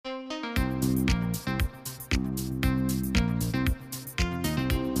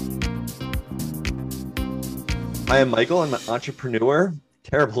I am Michael. I'm an entrepreneur,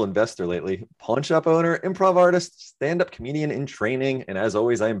 terrible investor lately, pawn shop owner, improv artist, stand-up comedian in training. And as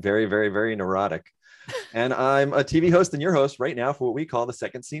always, I am very, very, very neurotic. And I'm a TV host and your host right now for what we call the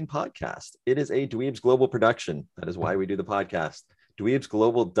Second Scene Podcast. It is a Dweebs Global production. That is why we do the podcast.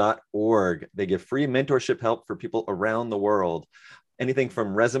 Dweebsglobal.org. They give free mentorship help for people around the world. Anything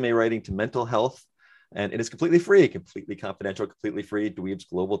from resume writing to mental health. And it is completely free, completely confidential, completely free,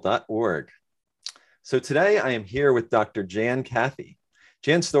 dweebsglobal.org. So today I am here with Dr. Jan Cathy.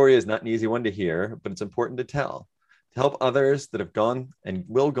 Jan's story is not an easy one to hear, but it's important to tell, to help others that have gone and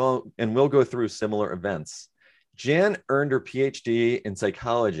will go through similar events. Jan earned her PhD in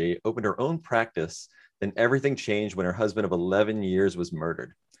psychology, opened her own practice, then everything changed when her husband of 11 years was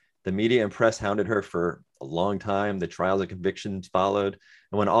murdered. The media and press hounded her for a long time. The trials and convictions followed.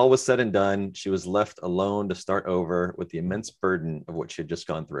 And when all was said and done, she was left alone to start over with the immense burden of what she had just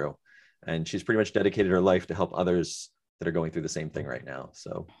gone through. And she's pretty much dedicated her life to help others that are going through the same thing right now.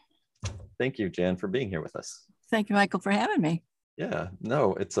 So thank you, Jan, for being here with us. Thank you, Michael, for having me. Yeah,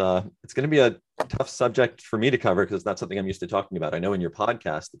 no, it's going to be a tough subject for me to cover because it's not something I'm used to talking about. I know in your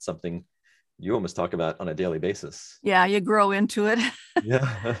podcast, it's something you almost talk about on a daily basis. Yeah, you grow into it.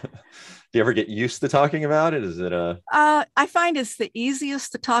 Yeah. Do you ever get used to talking about it? Is it I find it's the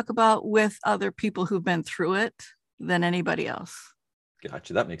easiest to talk about with other people who've been through it than anybody else.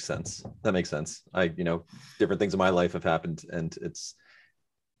 Gotcha. That makes sense. Different things in my life have happened, and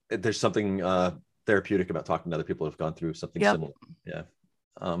there's something therapeutic about talking to other people who've gone through something similar. Yeah.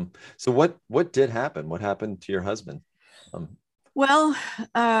 So what did happen? What happened to your husband?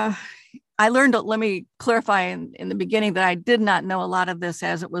 I learned, let me clarify in the beginning that I did not know a lot of this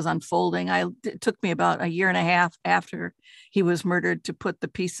as it was unfolding. It took me about a year and a half after he was murdered to put the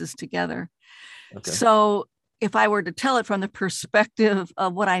pieces together. Okay. So if I were to tell it from the perspective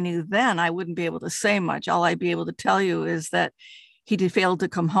of what I knew then, I wouldn't be able to say much. All I'd be able to tell you is that he failed to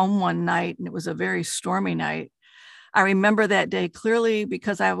come home one night, and it was a very stormy night. I remember that day clearly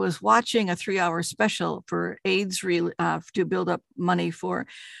because I was watching a 3-hour special for AIDS to build up money for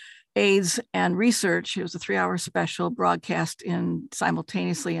AIDS and research. It was a 3-hour special broadcast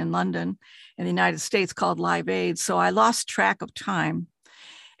simultaneously in London in the United States called Live AIDS. So I lost track of time.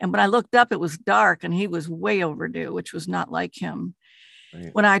 And when I looked up, it was dark and he was way overdue, which was not like him.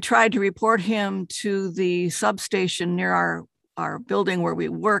 Right. When I tried to report him to the substation near our building where we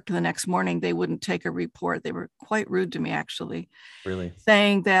worked the next morning, they wouldn't take a report. They were quite rude to me, actually. Really?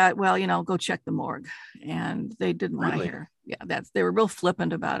 Saying that, go check the morgue. And they didn't want to hear. Yeah, they were real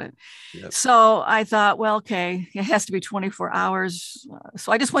flippant about it. Yep. So I thought, okay, it has to be 24 hours.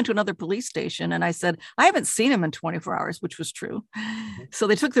 So I just went to another police station and I said, I haven't seen him in 24 hours, which was true. Mm-hmm. So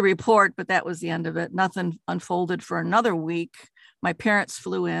they took the report, but that was the end of it. Nothing unfolded for another week. My parents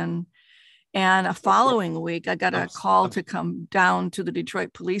flew in. And a following week, I got a call to come down to the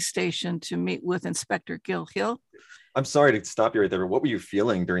Detroit police station to meet with Inspector Gil Hill. I'm sorry to stop you right there, but what were you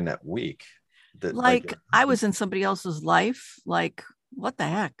feeling during that week? I was in somebody else's life. Like, what the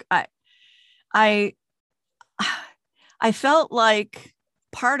heck? I felt like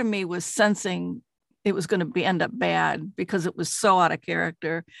part of me was sensing it was going to end up bad because it was so out of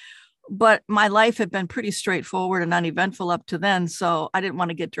character. But my life had been pretty straightforward and uneventful up to then. So I didn't want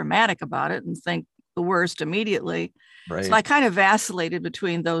to get dramatic about it and think the worst immediately. Right. So I kind of vacillated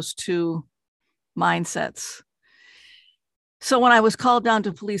between those two mindsets. So when I was called down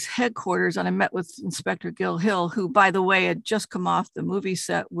to police headquarters and I met with Inspector Gil Hill, who, by the way, had just come off the movie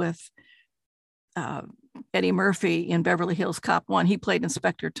set with Eddie Murphy in Beverly Hills Cop 1. He played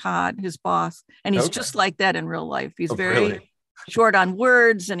Inspector Todd, his boss. And he's just like that in real life. He's very short on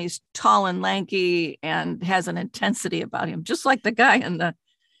words, and he's tall and lanky and has an intensity about him, just like the guy in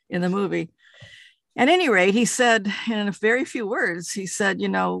the movie. At any rate, he said, in a very few words, he said,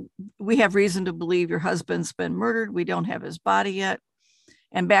 we have reason to believe your husband's been murdered. We don't have his body yet.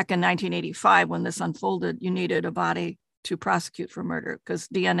 And back in 1985, when this unfolded, you needed a body to prosecute for murder because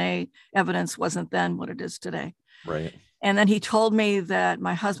DNA evidence wasn't then what it is today. Right. And then he told me that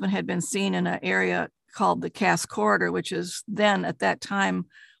my husband had been seen in an area called the Cass Corridor, which is then at that time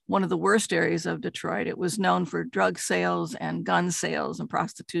one of the worst areas of Detroit. It was known for drug sales and gun sales and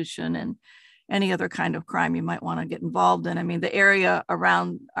prostitution and any other kind of crime you might want to get involved in. I mean, the area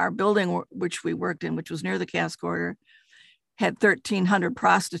around our building, which we worked in, which was near the Cass Corridor, had 1,300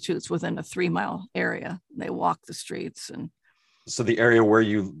 prostitutes within a 3-mile area. They walked the streets. And so the area where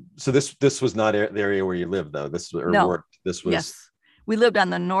this was not the area where you lived, though. Yes, we lived on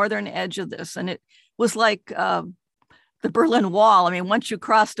the northern edge of this, and it was like the Berlin Wall. I mean, once you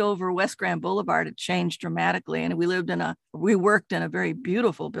crossed over West Grand Boulevard, it changed dramatically. And we worked in a very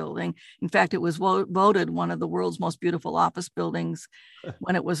beautiful building. In fact, it was voted one of the world's most beautiful office buildings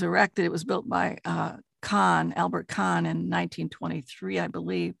when it was erected. It was built by Albert Kahn in 1923, I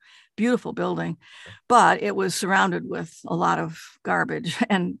believe. Beautiful building, but it was surrounded with a lot of garbage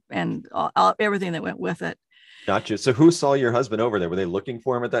and everything that went with it. Gotcha. So who saw your husband over there? Were they looking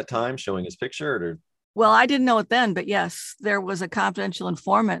for him at that time, showing his picture? Or? Well, I didn't know it then, but yes, there was a confidential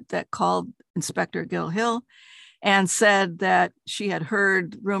informant that called Inspector Gil Hill and said that she had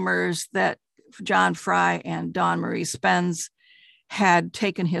heard rumors that John Fry and Dawn Marie Spence had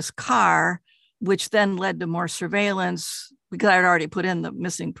taken his car, which then led to more surveillance because I had already put in the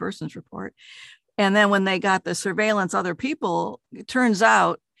missing persons report. And then when they got the surveillance, other people, it turns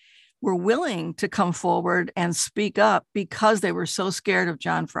out, were willing to come forward and speak up because they were so scared of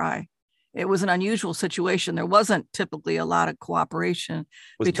John Fry. It was an unusual situation. There wasn't typically a lot of cooperation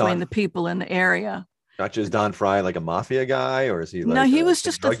between the people in the area. Gotcha. Is Don Fry like a mafia guy, or is he like no, he was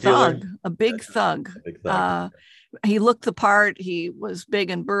just a thug, a big thug. He looked the part. He was big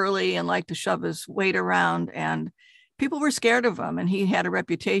and burly and liked to shove his weight around, and people were scared of him. And he had a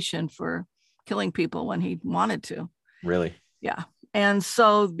reputation for killing people when he wanted to. Really? Yeah. And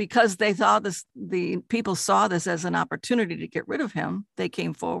so because they thought the people saw this as an opportunity to get rid of him, they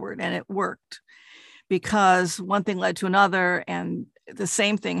came forward, and it worked because one thing led to another. And the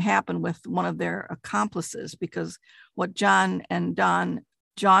same thing happened with one of their accomplices, because what John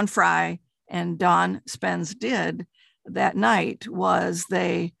Fry and Dawn Spence did that night was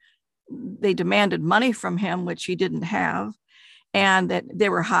they demanded money from him, which he didn't have, and that they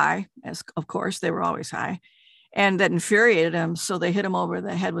were high, as of course they were always high. And that infuriated him. So they hit him over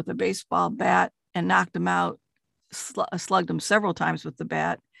the head with a baseball bat and knocked him out, slugged him several times with the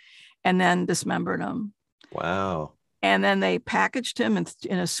bat, and then dismembered him. Wow. And then they packaged him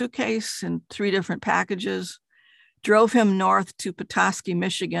in a suitcase in 3 different packages, drove him north to Petoskey,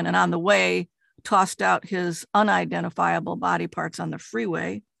 Michigan, and on the way tossed out his unidentifiable body parts on the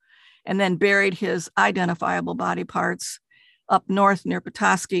freeway, and then buried his identifiable body parts up north near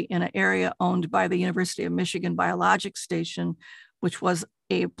Petoskey in an area owned by the University of Michigan Biologics Station, which was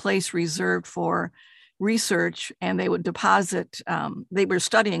a place reserved for research. And they would deposit, they were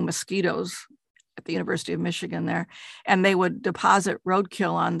studying mosquitoes at the University of Michigan there, and they would deposit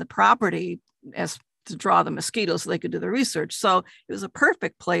roadkill on the property as to draw the mosquitoes so they could do the research. So it was a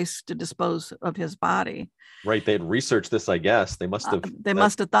perfect place to dispose of his body. Right. They had researched this, I guess. They must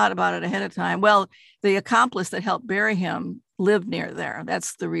have thought about it ahead of time. Well, the accomplice that helped bury him lived near there.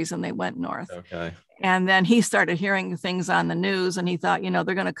 That's the reason they went north. Okay. And then he started hearing things on the news, and he thought,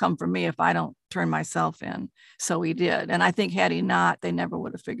 they're going to come for me if I don't turn myself in. So he did. And I think had he not, they never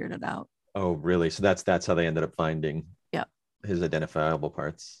would have figured it out. Oh, really? So that's how they ended up finding his identifiable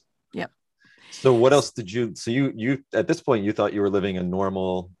parts. Yep. So what else did you at this point, you thought you were living a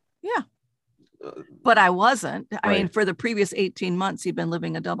normal. Yeah. But I wasn't. I mean, for the previous 18 months, he'd been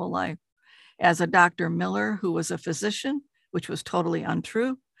living a double life as a Dr. Miller, who was a physician, which was totally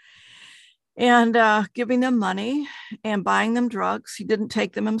untrue, and giving them money and buying them drugs. He didn't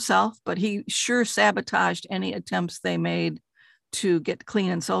take them himself, but he sure sabotaged any attempts they made to get clean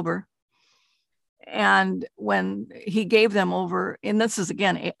and sober. And when he gave them over, and this is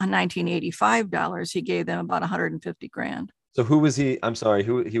again $1985, he gave them about $150,000. So who was he? I'm sorry,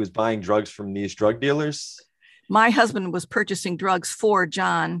 who he was buying drugs from these drug dealers? My husband was purchasing drugs for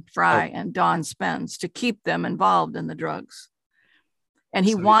John Fry and Dawn Spence to keep them involved in the drugs. And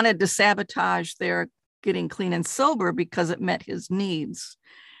he wanted to sabotage their getting clean and sober because it met his needs.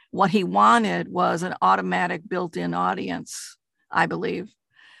 What he wanted was an automatic built-in audience, I believe,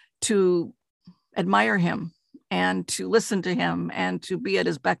 to admire him and to listen to him and to be at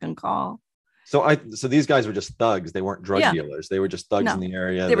his beck and call. So these guys were just thugs. They weren't drug dealers. They were just thugs in the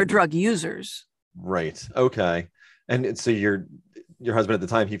area. They were drug users. Right. Okay. And so your husband at the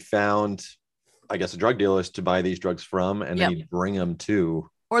time, he found, I guess, drug dealers to buy these drugs from, and then he'd bring them to.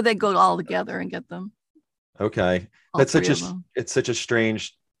 Or they go all together and get them. Okay. It's such a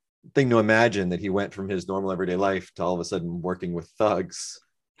strange thing to imagine that he went from his normal everyday life to all of a sudden working with thugs.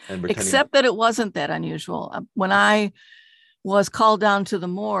 And except that it wasn't that unusual. When I was called down to the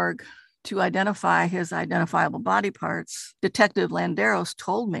morgue to identify his identifiable body parts, Detective Landeros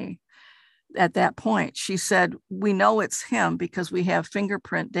told me at that point, she said, we know it's him because we have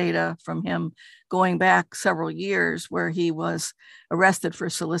fingerprint data from him going back several years where he was arrested for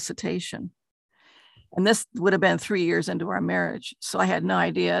solicitation. And this would have been 3 years into our marriage. So I had no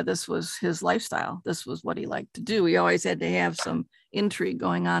idea this was his lifestyle. This was what he liked to do. He always had to have some intrigue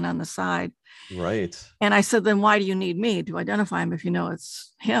going on the side. Right. And I said, then why do you need me to identify him if you know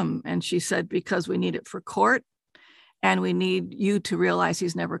it's him? And she said, because we need it for court and we need you to realize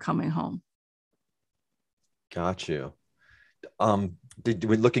he's never coming home. Got you.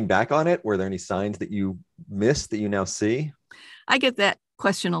 Looking back on it, were there any signs that you missed that you now see? I get that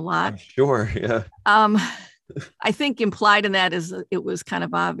question a lot. I'm sure. Yeah. I think implied in that is it was kind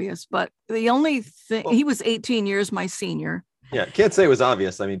of obvious, but the only thing, he was 18 years my senior. Yeah, can't say it was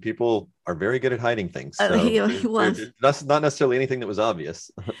obvious. I mean, people are very good at hiding things. So he was. That's not necessarily anything that was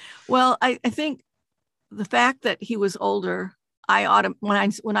obvious. Well, I think the fact that he was older,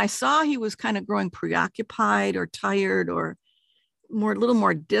 when I saw he was kind of growing preoccupied or tired or a little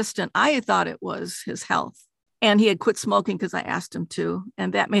more distant, I thought it was his health. And he had quit smoking because I asked him to,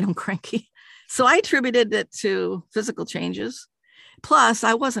 and that made him cranky. So I attributed it to physical changes. Plus,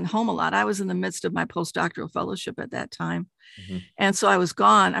 I wasn't home a lot. I was in the midst of my postdoctoral fellowship at that time. Mm-hmm. And so I was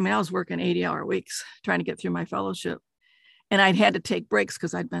gone. I mean, I was working 80-hour weeks trying to get through my fellowship. And I'd had to take breaks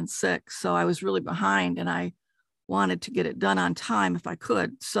because I'd been sick. So I was really behind and I wanted to get it done on time if I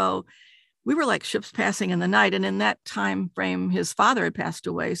could. So we were like ships passing in the night. And in that time frame, his father had passed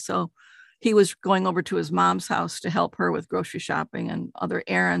away. So he was going over to his mom's house to help her with grocery shopping and other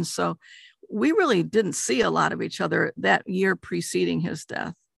errands. So we really didn't see a lot of each other that year preceding his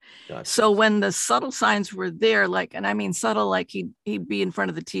death. Gotcha. So when the subtle signs were there, like, and I mean subtle, like he'd be in front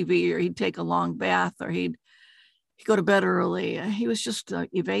of the TV or he'd take a long bath or he'd go to bed early. He was just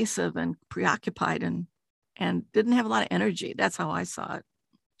evasive and preoccupied and didn't have a lot of energy. That's how I saw it.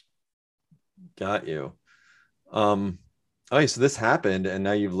 Got you. Okay, so this happened and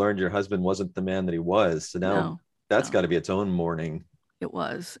now you've learned your husband wasn't the man that he was. So now that's got to be its own mourning. It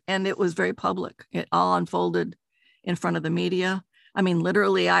was. And it was very public. It all unfolded in front of the media. I mean,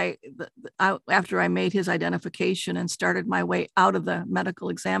 literally, after I made his identification and started my way out of the medical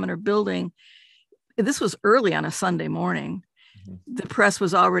examiner building, this was early on a Sunday morning. Mm-hmm. The press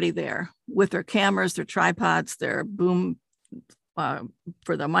was already there with their cameras, their tripods, their boom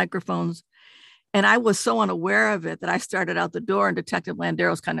for the microphones. And I was so unaware of it that I started out the door and Detective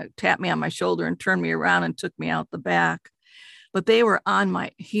Landeros kind of tapped me on my shoulder and turned me around and took me out the back. But they were on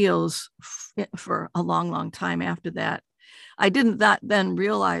my heels for a long, long time after that. I didn't then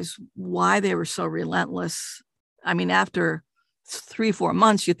realize why they were so relentless. I mean, after 3-4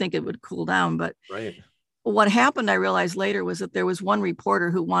 months, you think it would cool down. But right. What happened, I realized later, was that there was one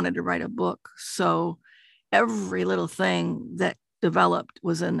reporter who wanted to write a book. So every little thing that developed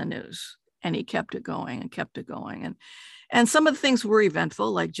was in the news. And he kept it going and kept it going. And some of the things were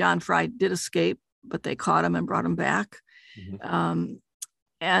eventful, like John Fry did escape, but they caught him and brought him back. Mm-hmm.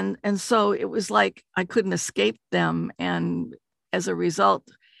 And so it was like I couldn't escape them. And as a result,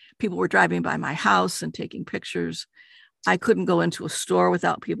 people were driving by my house and taking pictures. I couldn't go into a store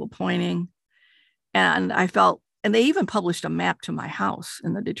without people pointing. And I felt, and they even published a map to my house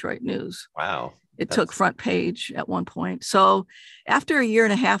in the Detroit News. Wow. It took front page at one point. So after a year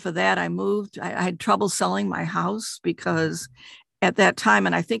and a half of that, I moved. I had trouble selling my house because at that time,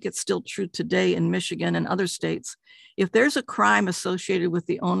 and I think it's still true today in Michigan and other states, if there's a crime associated with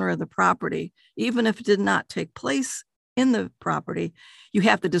the owner of the property, even if it did not take place in the property, you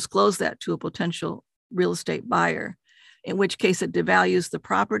have to disclose that to a potential real estate buyer, in which case it devalues the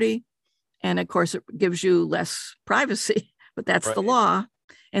property. And of course, it gives you less privacy, but that's right. The law.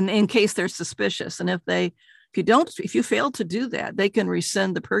 And in case they're suspicious. And if you fail to do that, they can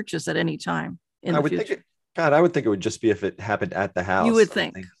rescind the purchase at any time in the future. I would think it would just be if it happened at the house. You would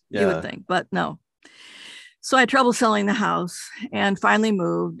think, but no. So I had trouble selling the house and finally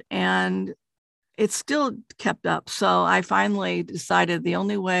moved, and it still kept up. So I finally decided the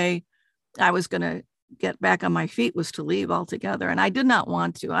only way I was going to get back on my feet was to leave altogether. And I did not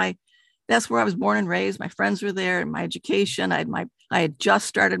want to. That's where I was born and raised. My friends were there, and my education. I had just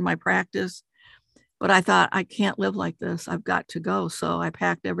started my practice, but I thought, I can't live like this. I've got to go. So I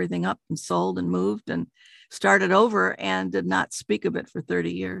packed everything up and sold and moved and started over and did not speak of it for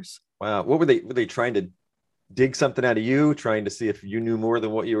 30 years. Wow. What were they trying to dig something out of you, trying to see if you knew more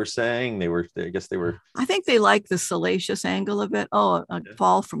than what you were saying? I think they like the salacious angle of it. Oh, a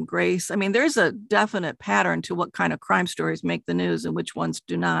fall from grace. I mean, there's a definite pattern to what kind of crime stories make the news and which ones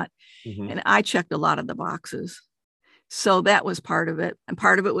do not. Mm-hmm. And I checked a lot of the boxes. So that was part of it. And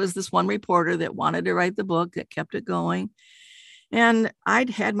part of it was this one reporter that wanted to write the book that kept it going. And I'd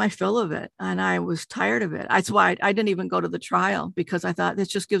had my fill of it and I was tired of it. That's why I didn't even go to the trial, because I thought this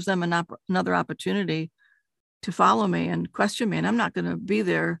just gives them another opportunity to follow me and question me. And I'm not going to be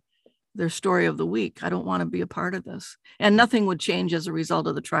there their story of the week. I don't want to be a part of this. And nothing would change as a result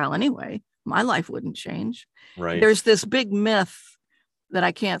of the trial anyway. My life wouldn't change. Right. There's this big myth that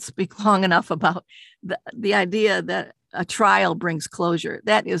I can't speak long enough about, the idea that a trial brings closure.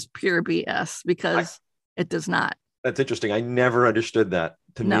 That is pure BS, because it does not. That's interesting. I never understood that.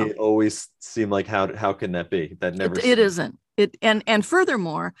 To me, it always seemed like, how can that be? That never. It isn't. And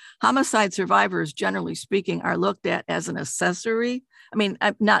furthermore, homicide survivors, generally speaking, are looked at as an accessory. I mean,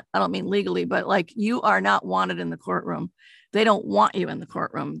 I don't mean legally, but like, you are not wanted in the courtroom. They don't want you in the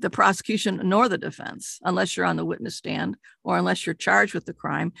courtroom, the prosecution nor the defense, unless you're on the witness stand or unless you're charged with the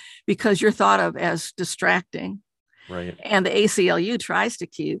crime, because you're thought of as distracting. Right. And the ACLU tries to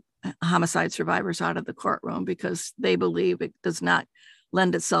keep homicide survivors out of the courtroom because they believe it does not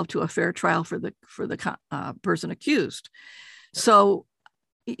lend itself to a fair trial for the person accused. So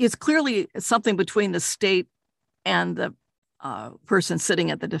it's clearly something between the state and the person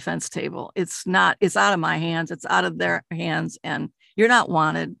sitting at the defense table. It's out of my hands. It's out of their hands, and you're not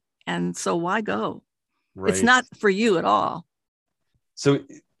wanted. And so why go? Right. It's not for you at all. So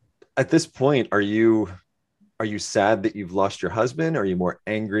at this point, are you sad that you've lost your husband? Are you more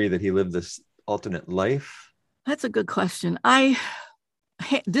angry that he lived this alternate life? That's a good question. I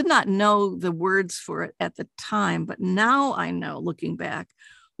did not know the words for it at the time, but now I know, looking back,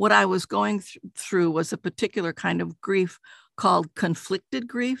 what I was going through was a particular kind of grief called conflicted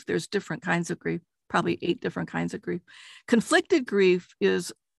grief. There's different kinds of grief, probably 8 different kinds of grief. Conflicted grief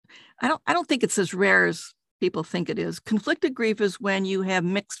is, I don't think it's as rare as people think it is. Conflicted grief is when you have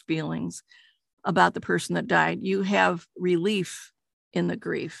mixed feelings about the person that died. You have relief in the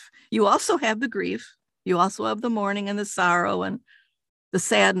grief. You also have the grief. You also have the mourning and the sorrow and the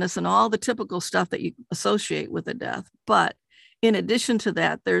sadness and all the typical stuff that you associate with a death. But in addition to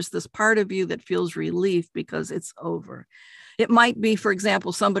that, there's this part of you that feels relief because it's over. It might be, for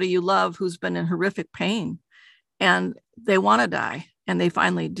example, somebody you love who's been in horrific pain and they want to die, and they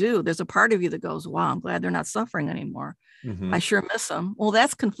finally do. There's a part of you that goes, wow, I'm glad they're not suffering anymore. Mm-hmm. I sure miss them. Well,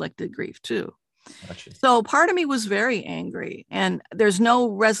 that's conflicted grief too. Gotcha. So part of me was very angry, and there's no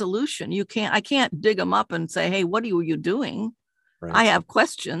resolution. I can't dig them up and say, hey, what are you doing? Right. I have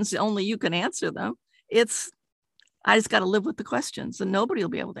questions. Only you can answer them. I just got to live with the questions, and nobody will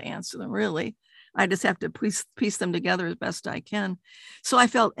be able to answer them, really. I just have to piece them together as best I can. So I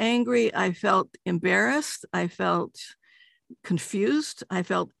felt angry. I felt embarrassed. I felt confused. I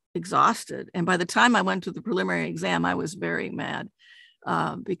felt exhausted. And by the time I went to the preliminary exam, I was very mad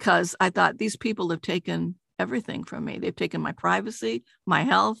because I thought, these people have taken everything from me. They've taken my privacy, my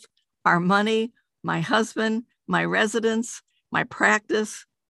health, our money, my husband, my residence, my practice.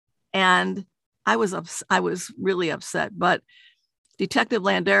 And I was really upset. But Detective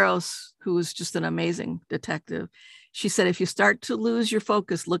Landeros, who was just an amazing detective, she said, if you start to lose your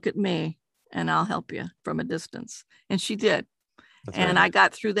focus, look at me and I'll help you from a distance. And she did. That's and right. I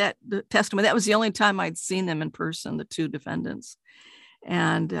got through that testimony. That was the only time I'd seen them in person, the 2 defendants.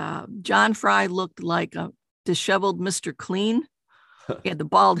 And John Fry looked like a disheveled Mr. Clean. He had the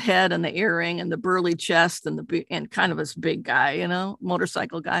bald head and the earring and the burly chest and kind of this big guy,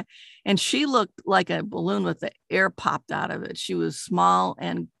 motorcycle guy. And she looked like a balloon with the air popped out of it. She was small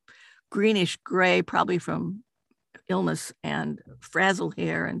and greenish gray, probably from illness, and frazzled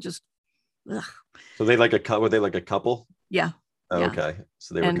hair, and just, ugh. So were they like a couple? Yeah. Oh, yeah. Okay.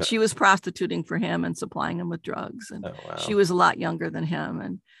 So she was prostituting for him and supplying him with drugs. And she was a lot younger than him.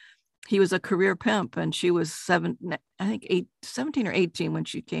 And he was a career pimp, and she was 17 or 18 when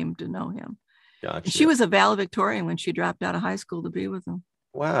she came to know him. Gotcha. And she was a valedictorian when she dropped out of high school to be with him.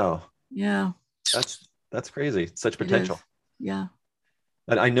 Wow. Yeah. That's crazy. Such potential. Yeah.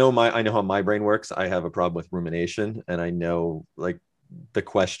 And I know how my brain works. I have a problem with rumination, and I know, like, the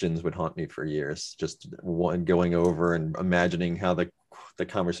questions would haunt me for years, just going over and imagining how the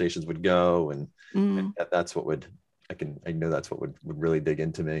conversations would go. And that's what would, I know that's what would really dig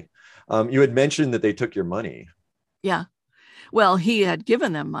into me. You had mentioned that they took your money. Yeah. Well, he had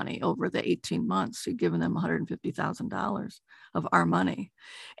given them money over the 18 months. He'd given them $150,000 of our money.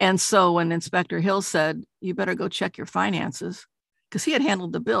 And so when Inspector Hill said, you better go check your finances, because he had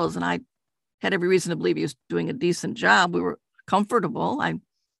handled the bills, and I had every reason to believe he was doing a decent job. We were comfortable. I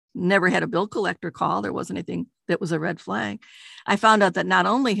never had a bill collector call. There wasn't anything that was a red flag. I found out that not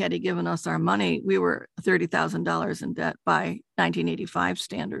only had he given us our money, we were $30,000 in debt by 1985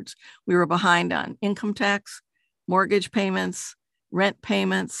 standards. We were behind on income tax, mortgage payments, rent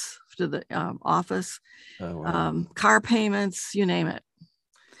payments to the office, car payments, you name it.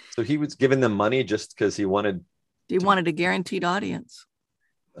 So he was giving them money just because he wanted a guaranteed audience.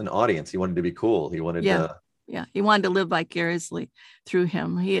 An audience. He wanted to be cool. He wanted to. Yeah, he wanted to live vicariously through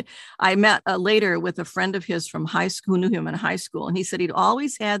him. I met later with a friend of his from high school who knew him in high school, and he said he'd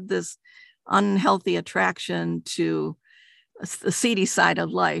always had this unhealthy attraction to the seedy side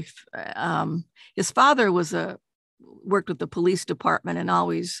of life. His father worked with the police department and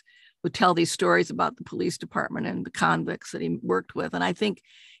always would tell these stories about the police department and the convicts that he worked with. And I think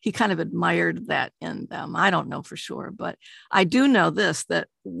he kind of admired that in them. I don't know for sure, but I do know this, that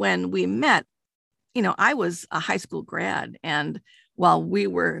when we met, I was a high school grad, and while we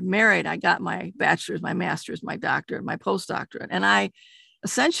were married, I got my bachelor's, my master's, my doctorate, my postdoctorate. And I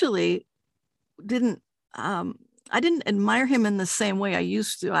essentially I didn't admire him in the same way I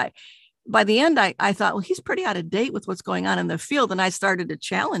used to. By the end, I thought, well, he's pretty out of date with what's going on in the field. And I started to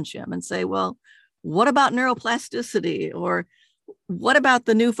challenge him and say, well, what about neuroplasticity? Or what about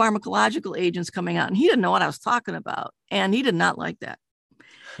the new pharmacological agents coming out? And he didn't know what I was talking about. And he did not like that.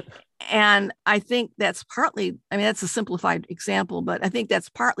 And I think that's partly, that's a simplified example, but I think that's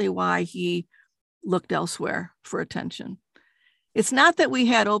partly why he looked elsewhere for attention. It's not that we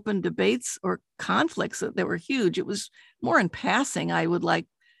had open debates or conflicts that were huge. It was more in passing. I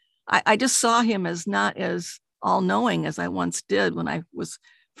just saw him as not as all-knowing as I once did when I was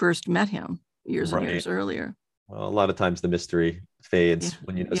first met him years and years earlier. Well, a lot of times the mystery fades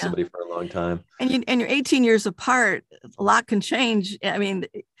when you know somebody for a long time. And you're 18 years apart. A lot can change.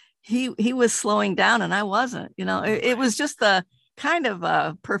 He was slowing down and I wasn't. It was just the kind of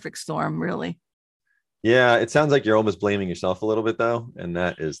a perfect storm, really. Yeah, it sounds like you're almost blaming yourself a little bit, though, and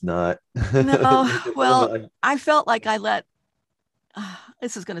that is not. No, well, I felt like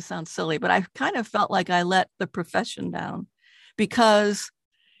this is going to sound silly, but I kind of felt like I let the profession down, because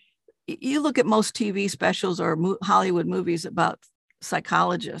you look at most TV specials or Hollywood movies about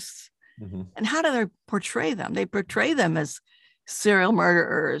psychologists, and how do they portray them? They portray them as serial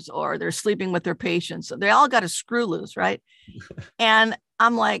murderers, or they're sleeping with their patients. So they all got a screw loose, right? And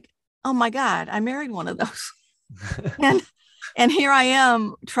I'm like, oh my God, I married one of those. and here I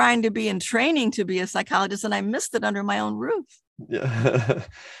am trying to be in training to be a psychologist, and I missed it under my own roof. Yeah.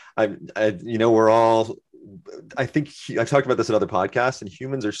 We're all, I think I've talked about this in other podcasts, and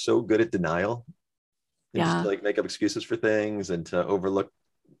humans are so good at denial. Just to make up excuses for things and to overlook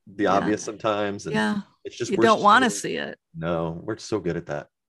the obvious sometimes. And it's just, you don't want to see it. No, we're so good at that.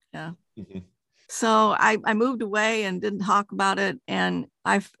 Yeah. So I moved away and didn't talk about it. And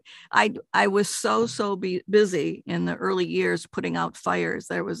I was so busy in the early years putting out fires.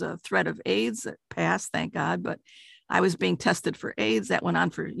 There was a threat of AIDS that passed, thank God, but I was being tested for AIDS. That went on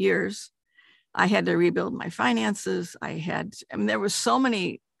for years. I had to rebuild my finances. There was so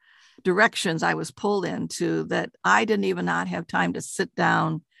many directions I was pulled into that I didn't even not have time to sit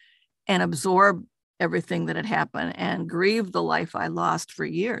down and absorb everything that had happened and grieve the life I lost for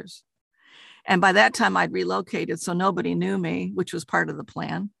years. And by that time I'd relocated, so nobody knew me, which was part of the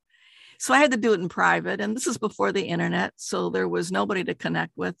plan. So I had to do it in private. And this is before the internet. So there was nobody to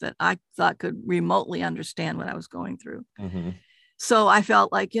connect with that I thought could remotely understand what I was going through. So I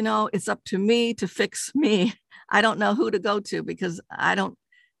felt like, it's up to me to fix me. I don't know who to go to, because I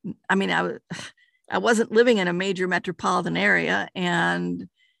wasn't living in a major metropolitan area, and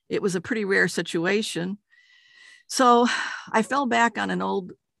it was a pretty rare situation. So I fell back on an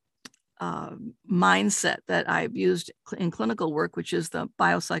old mindset that I've used in clinical work, which is the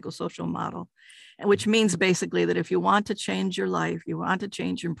biopsychosocial model, and which means basically that if you want to change your life, you want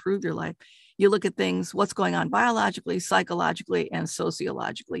to improve your life, you look at things, what's going on biologically, psychologically, and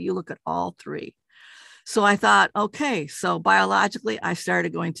sociologically. You look at all three. So I thought, okay, so biologically, I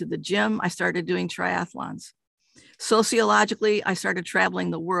started going to the gym. I started doing triathlons. Sociologically, I started traveling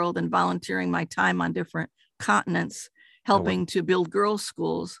the world and volunteering my time on different continents, helping to build girls'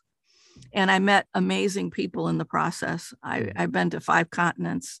 schools. And I met amazing people in the process. I've been to 5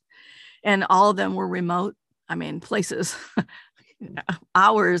 continents, and all of them were remote. Places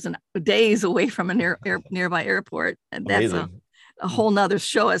hours and days away from a nearby airport. And that's a whole nother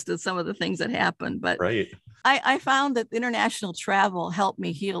show as to some of the things that happened. But I found that international travel helped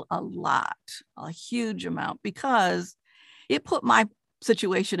me heal a huge amount, because it put my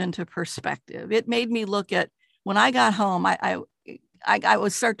situation into perspective. It made me look at, when I got home, I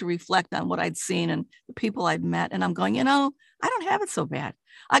would start to reflect on what I'd seen and the people I'd met. And I'm going, I don't have it so bad.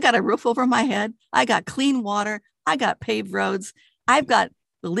 I got a roof over my head. I got clean water. I got paved roads. I've got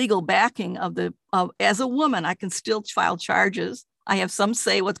the legal backing as a woman, I can still file charges. I have some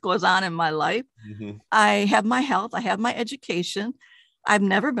say what goes on in my life. I have my health. I have my education. I've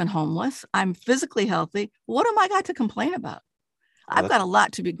never been homeless. I'm physically healthy. What am I got to complain about? I've got a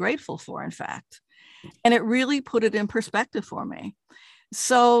lot to be grateful for, in fact. And it really put it in perspective for me.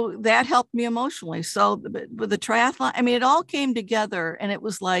 So that helped me emotionally. So with the triathlon, I mean, it all came together, and it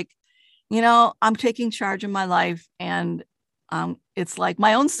was like, I'm taking charge of my life, and it's like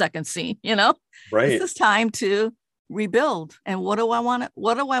my own second scene. It's Right. this time to rebuild. And what do I want?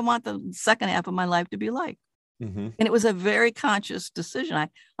 What do I want the second half of my life to be like? Mm-hmm. And it was a very conscious decision.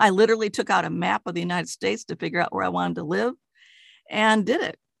 I literally took out a map of the United States to figure out where I wanted to live, and did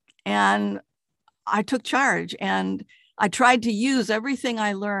it. And I took charge, and I tried to use everything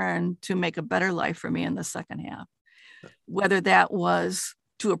I learned to make a better life for me in the second half, whether that was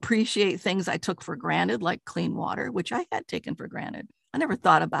to appreciate things I took for granted, like clean water, which I had taken for granted. I never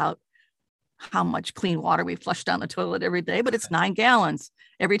thought about how much clean water we flush down the toilet every day, but it's 9 gallons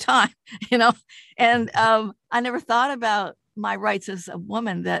every time, and I never thought about my rights as a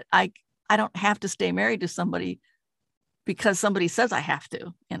woman, that I don't have to stay married to somebody because somebody says I have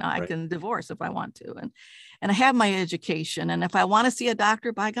to. I Right. can divorce if I want to, and I have my education, and if I want to see a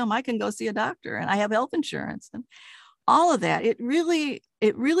doctor, by gum, I can go see a doctor, and I have health insurance, and all of that. It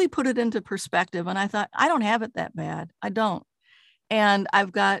really put it into perspective, and I thought, I don't have it that bad. I don't, and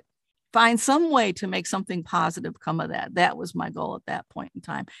I've got find some way to make something positive come of that. That was my goal at that point in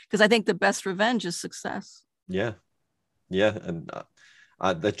time, because I think the best revenge is success. Yeah. Yeah. And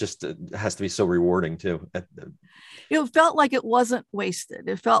that just has to be so rewarding too. It felt like it wasn't wasted.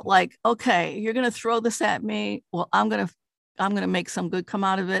 It felt like, okay, you're going to throw this at me. Well, I'm going to make some good come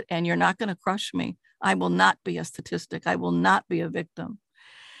out of it, and you're not going to crush me. I will not be a statistic. I will not be a victim.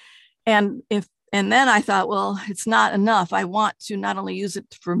 And then I thought, well, it's not enough. I want to not only use it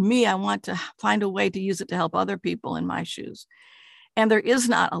for me, I want to find a way to use it to help other people in my shoes. And there is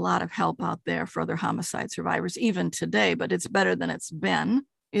not a lot of help out there for other homicide survivors, even today, but it's better than it's been.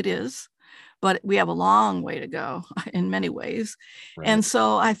 It is. But we have a long way to go in many ways. Right. And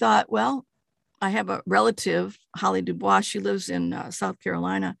so I thought, well, I have a relative, Holly Dubois. She lives in South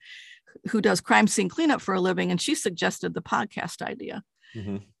Carolina, who does crime scene cleanup for a living. And she suggested the podcast idea.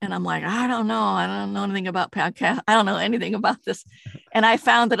 Mm-hmm. And I'm like, I don't know. I don't know anything about podcast. I don't know anything about this. And I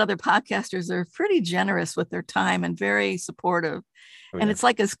found that other podcasters are pretty generous with their time and very supportive. Oh, and yeah. it's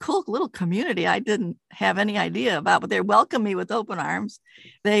like this cool little community I didn't have any idea about, but they welcomed me with open arms.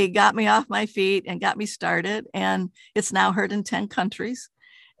 They got me off my feet and got me started. And it's now heard in 10 countries.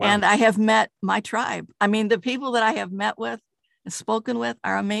 Wow. And I have met my tribe. I mean, the people that I have met with and spoken with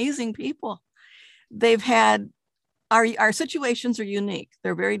are amazing people. They've had our situations are unique.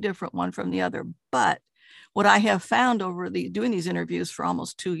 They're very different one from the other. But what I have found over doing these interviews for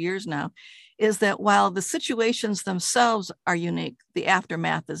almost 2 years now is that while the situations themselves are unique, the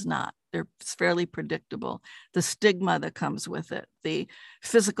aftermath is not. They're fairly predictable. The stigma that comes with it, the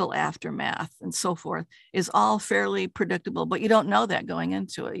physical aftermath and so forth is all fairly predictable, but you don't know that going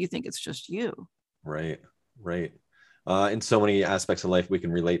into it. You think it's just you. Right. In so many aspects of life, we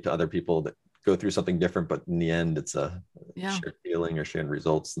can relate to other people that go through something different, but in the end, it's a shared feeling or shared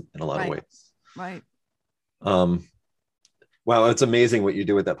results in a lot of ways. Right. Wow, it's amazing what you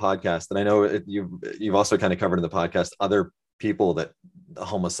do with that podcast. And I know you've also kind of covered in the podcast other people that the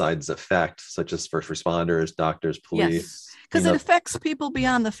homicides affect, such as first responders, doctors, police. Yes, because it affects people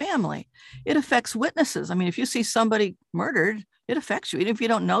beyond the family. It affects witnesses. I mean, if you see somebody murdered, it affects you, even if you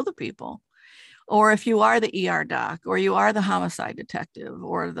don't know the people. Or if you are the ER doc, or you are the homicide detective,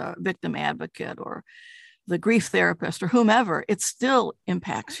 or the victim advocate, or the grief therapist, or whomever, it still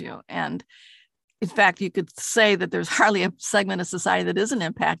impacts you. And in fact, you could say that there's hardly a segment of society that isn't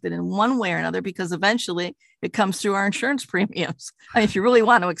impacted in one way or another, because eventually it comes through our insurance premiums. I mean, if you really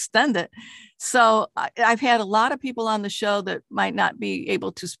want to extend it. So I've had a lot of people on the show that might not be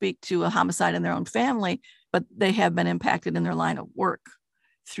able to speak to a homicide in their own family, but they have been impacted in their line of work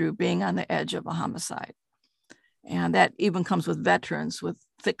through being on the edge of a homicide. And that even comes with veterans with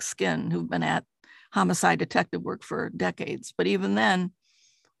thick skin who've been at homicide detective work for decades. But even then,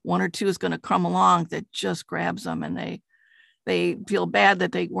 one or two is going to come along that just grabs them, and they feel bad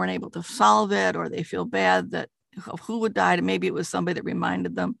that they weren't able to solve it, or they feel bad that who would die. And maybe it was somebody that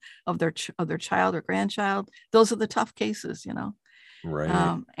reminded them of their child or grandchild. Those are the tough cases,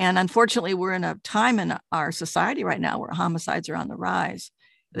 Right. And unfortunately, we're in a time in our society right now where homicides are on the rise.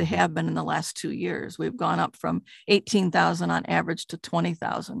 They have been in the last 2 years. We've gone up from 18,000 on average to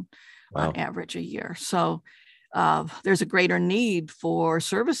 20,000 on average a year. So there's a greater need for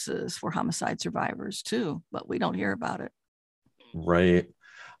services for homicide survivors too, but we don't hear about it. Right.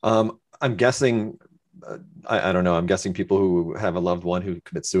 I'm guessing, I don't know, I'm guessing people who have a loved one who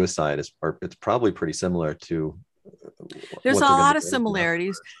commits suicide it's probably pretty similar to. There's a lot of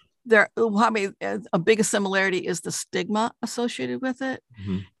similarities. I mean, a biggest similarity is the stigma associated with it,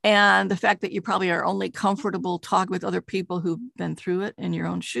 Mm-hmm. and the fact that you probably are only comfortable talking with other people who've been through it in your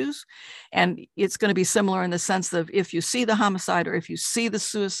own shoes. And it's going to be similar in the sense that if you see the homicide or if you see the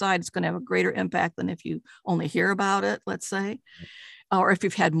suicide, it's going to have a greater impact than if you only hear about it, let's say. Or if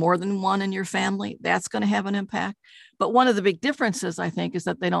you've had more than one in your family, that's going to have an impact. But one of the big differences, I think, is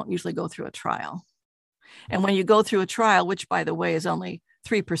that they don't usually go through a trial. And when you go through a trial, which, by the way, is only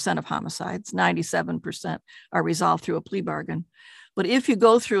 3% of homicides, 97% are resolved through a plea bargain. But if you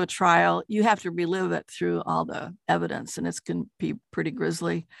go through a trial, you have to relive it through all the evidence, and it can be pretty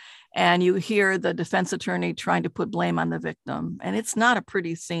grisly. And you hear the defense attorney trying to put blame on the victim, and it's not a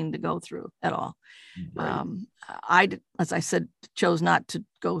pretty scene to go through at all. Right. As I said, chose not to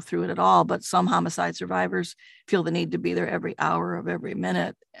go through it at all, but some homicide survivors feel the need to be there every hour of every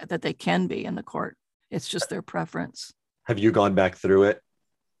minute that they can be in the court. It's just their preference. Have you gone back through it?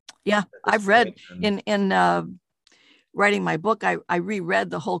 Yeah, I've read in writing my book, I reread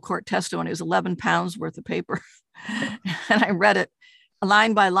the whole court testimony. It was 11 pounds worth of paper. And I read it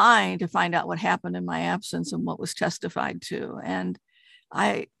line by line to find out what happened in my absence and what was testified to. And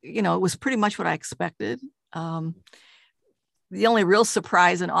it was pretty much what I expected. The only real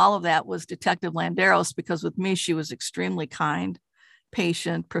surprise in all of that was Detective Landeros, because with me, she was extremely kind,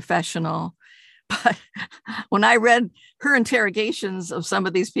 patient, professional. But when I read her interrogations of some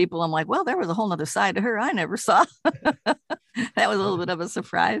of these people, I'm like, well, there was a whole nother side to her I never saw. That was a little bit of a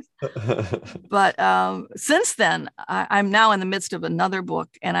surprise. But since then, I'm now in the midst of another book,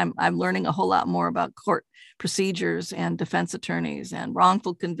 and I'm learning a whole lot more about court procedures and defense attorneys and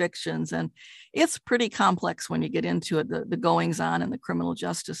wrongful convictions. And it's pretty complex when you get into it, the goings on in the criminal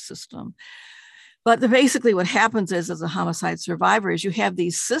justice system. But basically what happens is, as a homicide survivor, is you have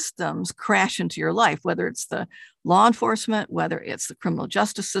these systems crash into your life, whether it's the law enforcement, whether it's the criminal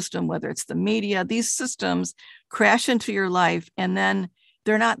justice system, whether it's the media. These systems crash into your life, and then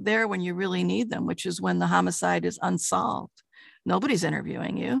they're not there when you really need them, which is when the homicide is unsolved. Nobody's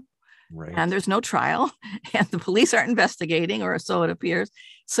interviewing you. Right. And there's no trial, and the police aren't investigating, or so it appears.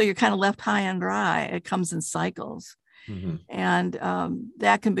 So you're kind of left high and dry. It comes in cycles. Mm-hmm. And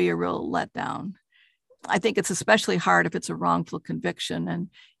that can be a real letdown. I think it's especially hard if it's a wrongful conviction and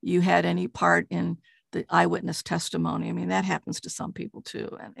you had any part in the eyewitness testimony. I mean, that happens to some people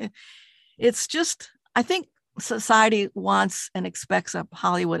too. And it's just, I think society wants and expects a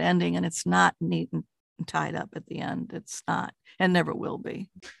Hollywood ending, and it's not neat and tied up at the end. It's not, and never will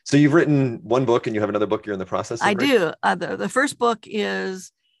be. So you've written one book and you have another book you're in the process of writing? I do. The first book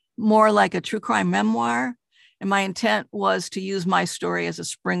is more like a true crime memoir. And my intent was to use my story as a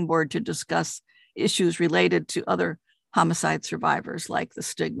springboard to discuss issues related to other homicide survivors, like the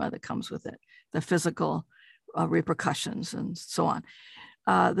stigma that comes with it, the physical repercussions, and so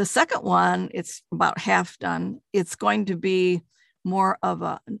on. The second one, it's about half done. It's going to be more of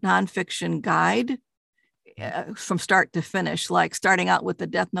a nonfiction guide from start to finish, like starting out with the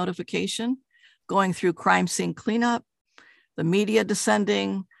death notification, going through crime scene cleanup, the media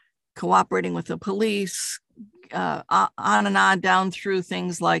descending, cooperating with the police, on and on down through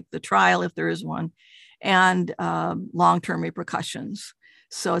things like the trial, if there is one, and long-term repercussions.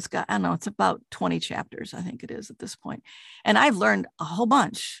 So it's got, I don't know, it's about 20 chapters, I think it is at this point. And I've learned a whole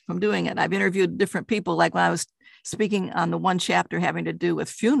bunch from doing it. I've interviewed different people. Like when I was speaking on the one chapter having to do with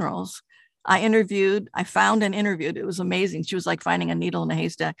funerals, I found and interviewed. It was amazing. She was like finding a needle in a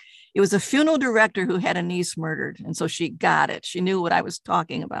haystack. It was a funeral director who had a niece murdered. And so she got it. She knew what I was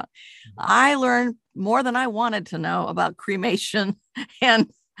talking about. I learned more than I wanted to know about cremation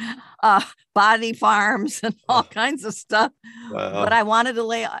and body farms and all kinds of stuff. Wow. But I wanted to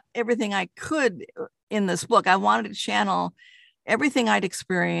lay everything I could in this book. I wanted to channel everything I'd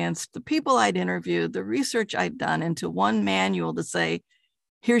experienced, the people I'd interviewed, the research I'd done into one manual to say,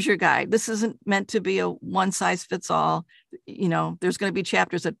 here's your guide. This isn't meant to be a one size fits all. You know, there's going to be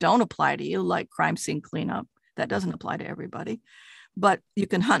chapters that don't apply to you, like crime scene cleanup. That doesn't apply to everybody. But you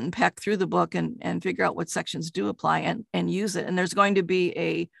can hunt and peck through the book and figure out what sections do apply and use it. And there's going to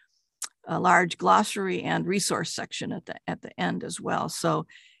be a large glossary and resource section at the end as well. So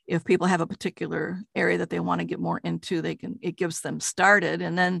if people have a particular area that they want to get more into, it gives them started.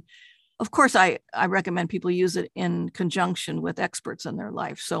 And then, of course, I recommend people use it in conjunction with experts in their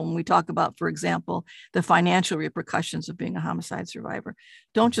life. So when we talk about, for example, the financial repercussions of being a homicide survivor,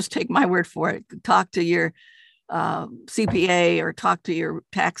 don't just take my word for it. Talk to your CPA or talk to your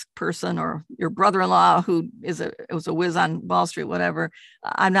tax person or your brother-in-law who was a whiz on Wall Street, whatever.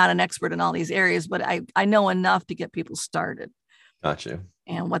 I'm not an expert in all these areas, but I know enough to get people started. Gotcha.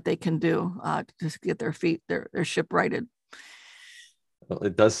 And what they can do to get their ship righted. Well,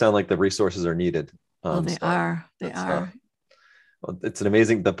 it does sound like the resources are needed. Oh, they So are. They that's, are. well, it's an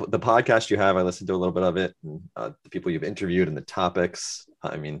amazing, the podcast you have. I listened to a little bit of it, and the people you've interviewed and the topics.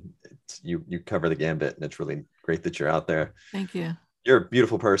 I mean, you cover the gambit, and it's really great that you're out there. Thank you. You're a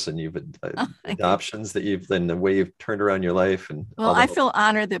beautiful person. You've Oh, thank you. adoptions that you've, and the way you've turned around your life, and Well, I feel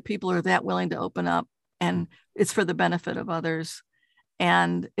honored that people are that willing to open up, and it's for the benefit of others.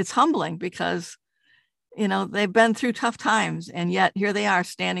 And it's humbling because, you know, they've been through tough times, and yet here they are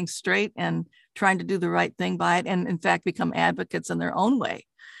standing straight and trying to do the right thing by it, and in fact become advocates in their own way.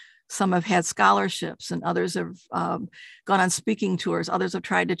 Some have had scholarships, and others have gone on speaking tours. Others have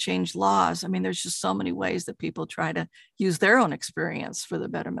tried to change laws. I mean, there's just so many ways that people try to use their own experience for the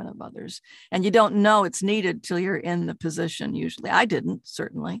betterment of others. And you don't know it's needed till you're in the position. Usually, I didn't,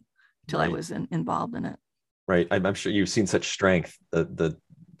 certainly, till I was involved in it. Right. I'm sure you've seen such strength. The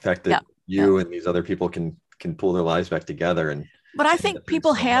fact that you and these other people can pull their lives back together. But I think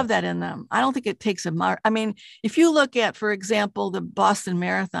people have that in them. I don't think it takes I mean, if you look at, for example, the Boston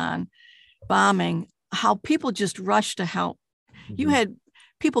Marathon bombing, how people just rushed to help. Mm-hmm. You had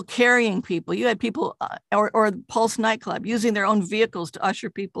people carrying people. You had people or Pulse nightclub using their own vehicles to usher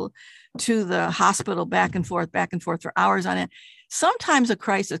people to the hospital back and forth for hours on end. Sometimes a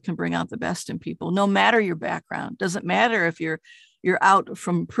crisis can bring out the best in people, no matter your background. Doesn't matter if you're out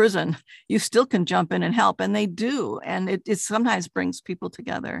from prison, you still can jump in and help. And they do. And it sometimes brings people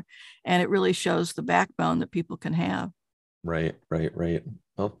together, and it really shows the backbone that people can have. Right.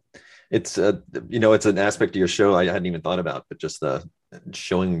 Well, it's, it's an aspect of your show I hadn't even thought about, but just the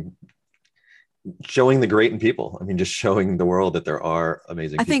showing the great in people. I mean, just showing the world that there are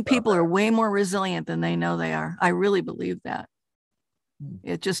amazing people. I think people are way more resilient than they know they are. I really believe that.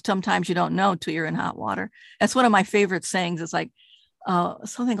 It just, sometimes you don't know till you're in hot water. That's one of my favorite sayings. It's like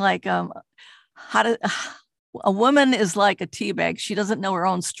something like, a woman is like a tea bag. She doesn't know her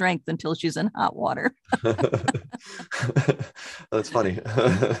own strength until she's in hot water. That's funny.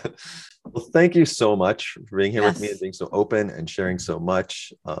 Well, thank you so much for being here with me and being so open and sharing so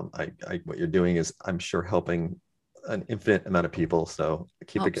much. What you're doing is, I'm sure, helping an infinite amount of people. So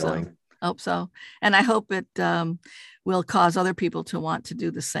keep it going. Hope so. And I hope it will cause other people to want to do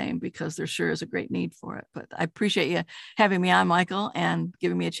the same, because there sure is a great need for it. But I appreciate you having me on, Michael, and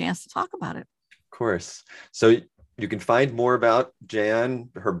giving me a chance to talk about it. Of course. So you can find more about Jan,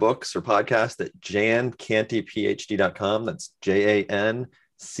 her books, her podcast at jancantyphd.com. That's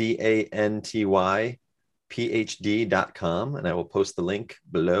JanCantyPhD.com. And I will post the link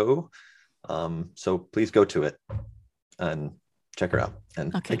below. So please go to it and check her out.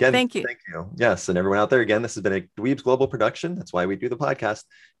 And again, thank you. Yes. And everyone out there, again, this has been a Dweebs Global production. That's why we do the podcast.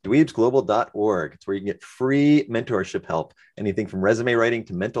 Dweebsglobal.org. It's where you can get free mentorship help, anything from resume writing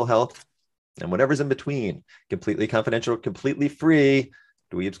to mental health and whatever's in between. Completely confidential, completely free.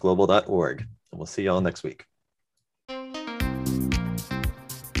 Dweebsglobal.org. And we'll see you all next week.